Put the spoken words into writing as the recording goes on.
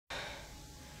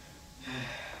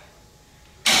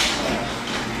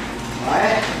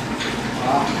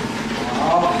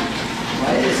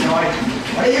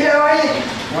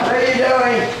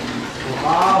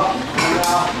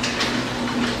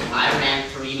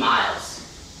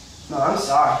Oh, I'm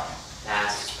sorry.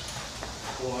 Pass.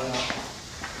 Oh no.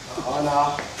 Oh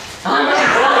no. I'm gonna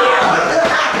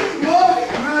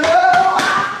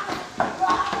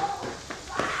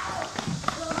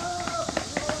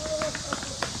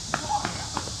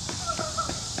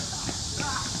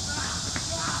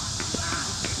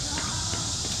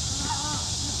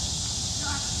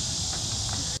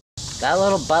That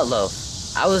little butt loaf.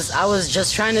 I was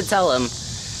just trying to tell him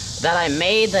that I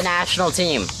made the national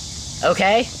team.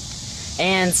 Okay?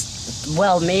 And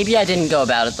well, maybe I didn't go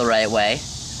about it the right way.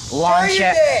 Lawn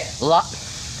chair.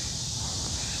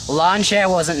 Lawn chair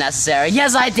wasn't necessary.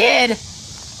 Yes, I did.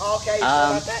 Okay, you sure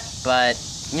about that? But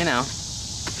you know.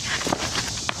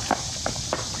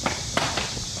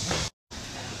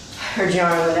 I heard you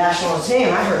on the national team.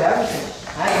 I heard everything.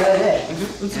 I really did.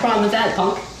 What's the problem with that,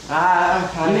 punk?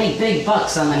 You make big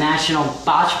bucks on the national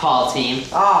bocce team.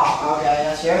 Oh, okay,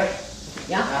 that's your.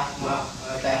 Yeah. Well,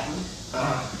 okay.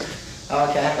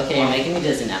 Okay. Okay, you're making me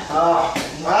dizzy now. Oh.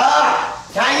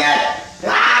 Dang it!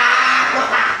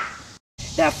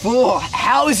 That fool.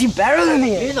 How is he better than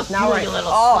me? You're the fool, you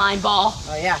little slime ball.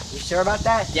 Oh yeah. You sure about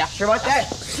that? Yeah. Sure about that?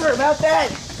 Sure about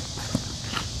that?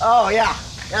 Oh yeah.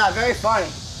 Yeah. Very funny.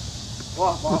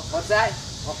 Whoa. What's that?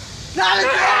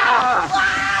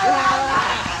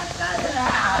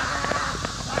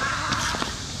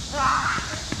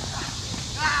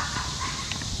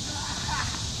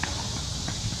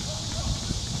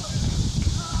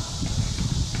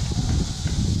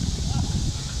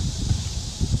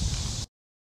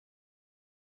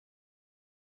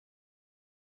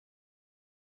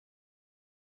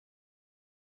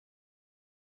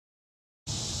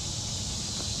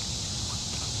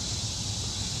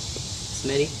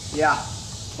 Smitty? Yeah.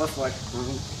 What's Floyd?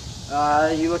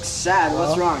 You look sad.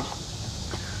 What's wrong?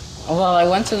 Well, I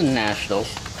went to the nationals.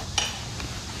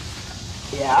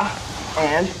 Yeah.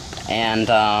 And? And,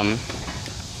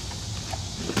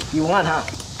 You won, huh?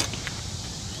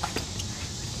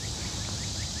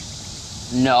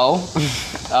 no.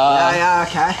 Yeah,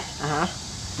 okay.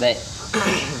 They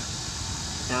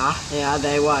Yeah,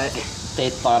 they what? they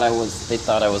thought I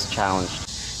was challenged.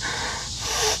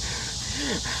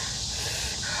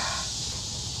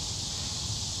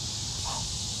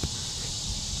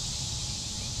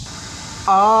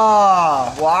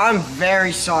 Oh, well, I'm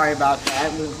very sorry about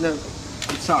that. No,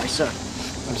 I'm sorry, sir.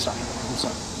 I'm sorry.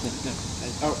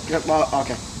 Oh, well,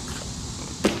 okay.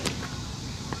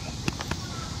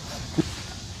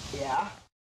 Yeah.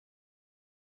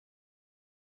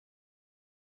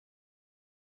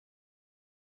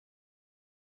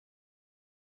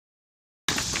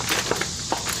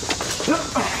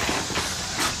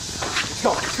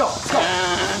 Let's go.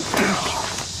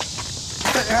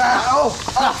 Oh,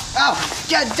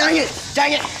 yeah, dang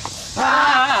it.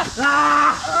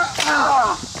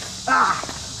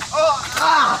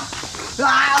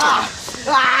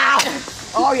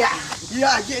 Oh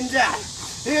yeah, getting down.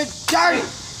 It's dirty.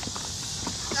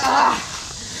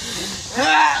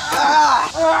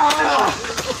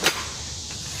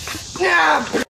 Yeah.